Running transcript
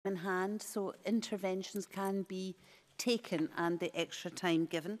in hand, so interventions can be taken and the extra time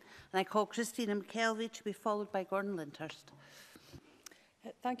given. And I call Christina McKelvie to be followed by Gordon Lyndhurst.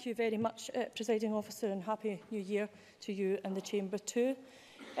 Thank you very much, Presiding Officer, and Happy New Year to you and the Chamber too.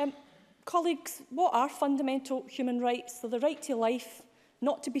 Colleagues, what are fundamental human rights? They're the right to life,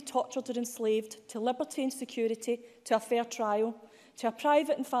 not to be tortured or enslaved, to liberty and security, to a fair trial, to a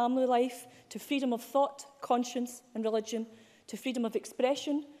private and family life, to freedom of thought, conscience and religion, to freedom of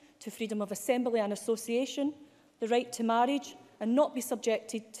expression, to freedom of assembly and association, the right to marriage and not be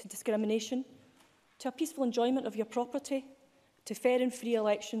subjected to discrimination, to a peaceful enjoyment of your property, to fair and free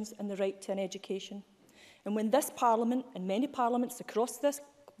elections and the right to an education. And when this Parliament and many parliaments across this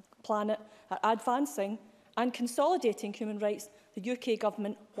planet are advancing and consolidating human rights, the UK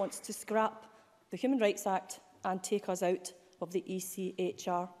Government wants to scrap the Human Rights Act and take us out of the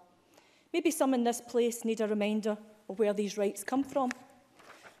ECHR. Maybe some in this place need a reminder of where these rights come from.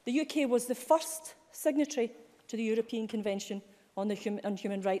 The UK was the first signatory to the European Convention on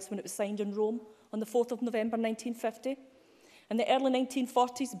Human Rights when it was signed in Rome on the 4th of November 1950. In the early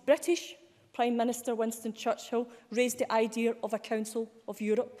 1940s, British Prime Minister Winston Churchill raised the idea of a Council of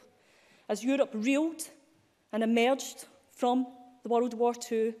Europe. As Europe reeled and emerged from World War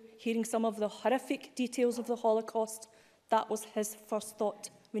II, hearing some of the horrific details of the Holocaust, that was his first thought: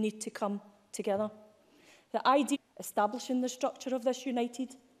 we need to come together. The idea of establishing the structure of this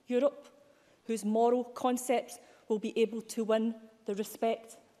united Europe, whose moral concepts will be able to win the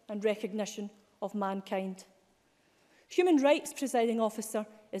respect and recognition of mankind. Human rights, Presiding Officer,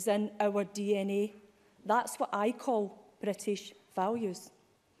 is in our DNA. That's what I call British values.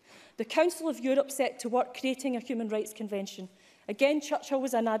 The Council of Europe set to work creating a Human Rights Convention. Again, Churchill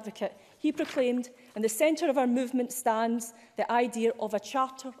was an advocate. He proclaimed, in the centre of our movement stands the idea of a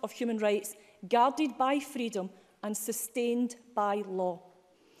Charter of Human Rights, guarded by freedom and sustained by law.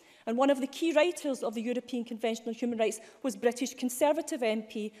 And one of the key writers of the European Convention on Human Rights was British Conservative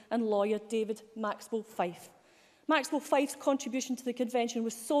MP and lawyer David Maxwell Fyfe. Maxwell Fyfe's contribution to the Convention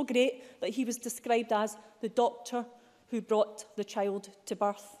was so great that he was described as the doctor who brought the child to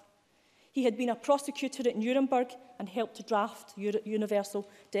birth. He had been a prosecutor at Nuremberg and helped to draft the Universal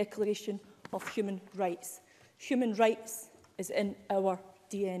Declaration of Human Rights. Human rights is in our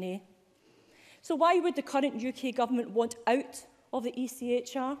DNA. So why would the current UK Government want out of the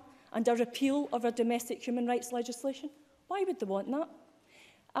ECHR and a repeal of our domestic human rights legislation? Why would they want that?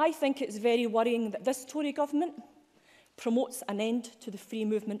 I think it's very worrying that this Tory Government promotes an end to the free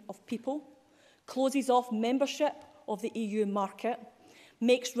movement of people, closes off membership of the EU market,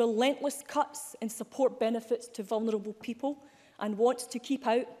 makes relentless cuts in support benefits to vulnerable people, and wants to keep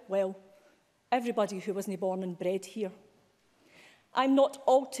out, well, everybody who wasn't born and bred here. I'm not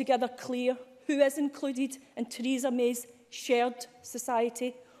altogether clear who is included in Theresa May's shared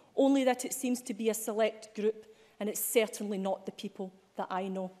society, only that it seems to be a select group, and it's certainly not the people that I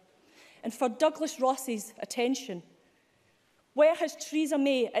know. And for Douglas Ross's attention, where has Theresa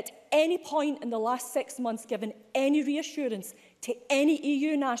May at any point in the last 6 months given any reassurance to any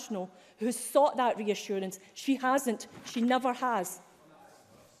EU national who has sought that reassurance? She hasn't. She never has.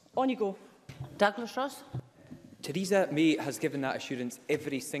 On you go. Douglas Ross. Theresa May has given that assurance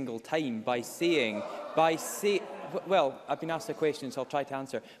every single time by saying, well, I've been asked a question, so I'll try to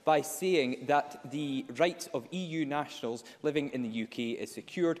answer, by saying that the rights of EU nationals living in the UK is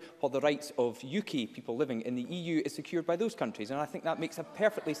secured, while the rights of UK people living in the EU is secured by those countries. And I think that makes a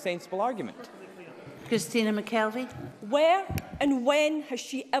perfectly sensible argument. Christina McKelvie. Where and when has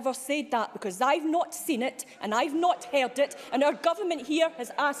she ever said that? Because I've not seen it and I've not heard it, and our government here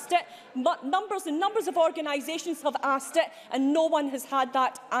has asked it. Numbers and numbers of organisations have asked it, and no one has had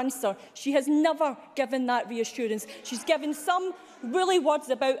that answer. She has never given that reassurance. She's given some woolly words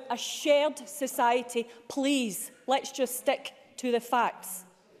about a shared society. Please, let's just stick to the facts.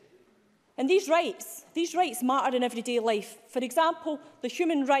 And these rights matter in everyday life. For example, the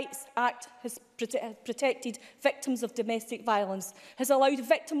Human Rights Act has protected victims of domestic violence, has allowed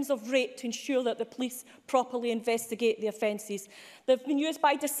victims of rape to ensure that the police properly investigate the offences. They've been used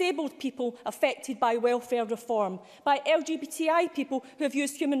by disabled people affected by welfare reform, by LGBTI people who have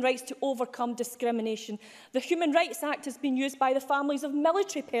used human rights to overcome discrimination. The Human Rights Act has been used by the families of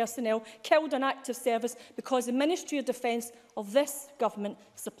military personnel killed in active service because the Ministry of Defence of this government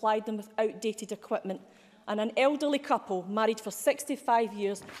supplied them with outdated equipment. And an elderly couple married for 65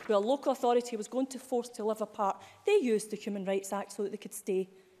 years who a local authority was going to force to live apart, they used the Human Rights Act so that they could stay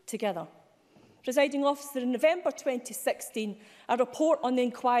together. Presiding Officer, in November 2016, a report on the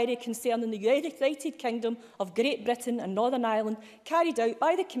inquiry concerning the United Kingdom of Great Britain and Northern Ireland carried out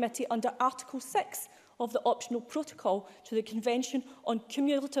by the committee under Article 6 of the optional protocol to the Convention on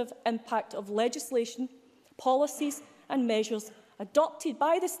Cumulative Impact of Legislation, Policies and Measures adopted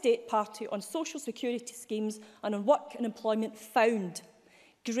by the State Party on social security schemes and on work and employment found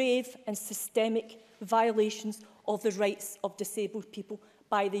grave and systemic violations of the rights of disabled people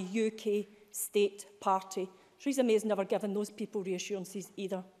by the UK State Party. Theresa May has never given those people reassurances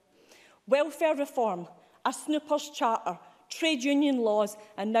either. Welfare reform, a snooper's charter, trade union laws,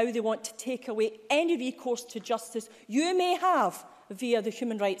 and now they want to take away any recourse to justice you may have via the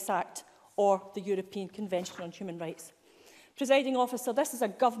Human Rights Act or the European Convention on Human Rights. Presiding Officer, this is a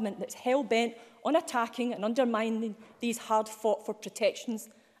government that's hell-bent on attacking and undermining these hard-fought-for protections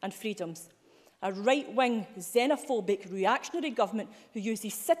and freedoms. A right-wing, xenophobic, reactionary government who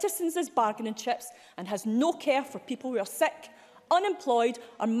uses citizens as bargaining chips and has no care for people who are sick, unemployed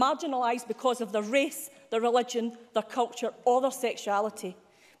or marginalised because of their race, their religion, their culture or their sexuality.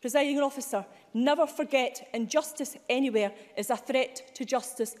 Presiding Officer, never forget injustice anywhere is a threat to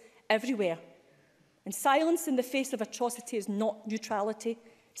justice everywhere. And silence in the face of atrocity is not neutrality.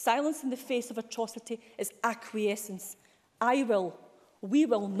 Silence in the face of atrocity is acquiescence. We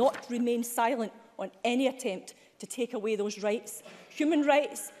will not remain silent on any attempt to take away those rights, human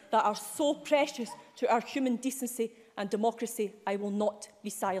rights that are so precious to our human decency and democracy. I will not be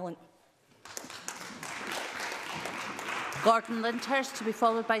silent. Gordon Lyndhurst, to be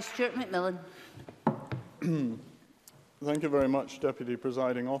followed by Stuart McMillan. Thank you very much, Deputy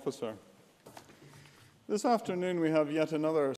Presiding Officer. This afternoon we have yet another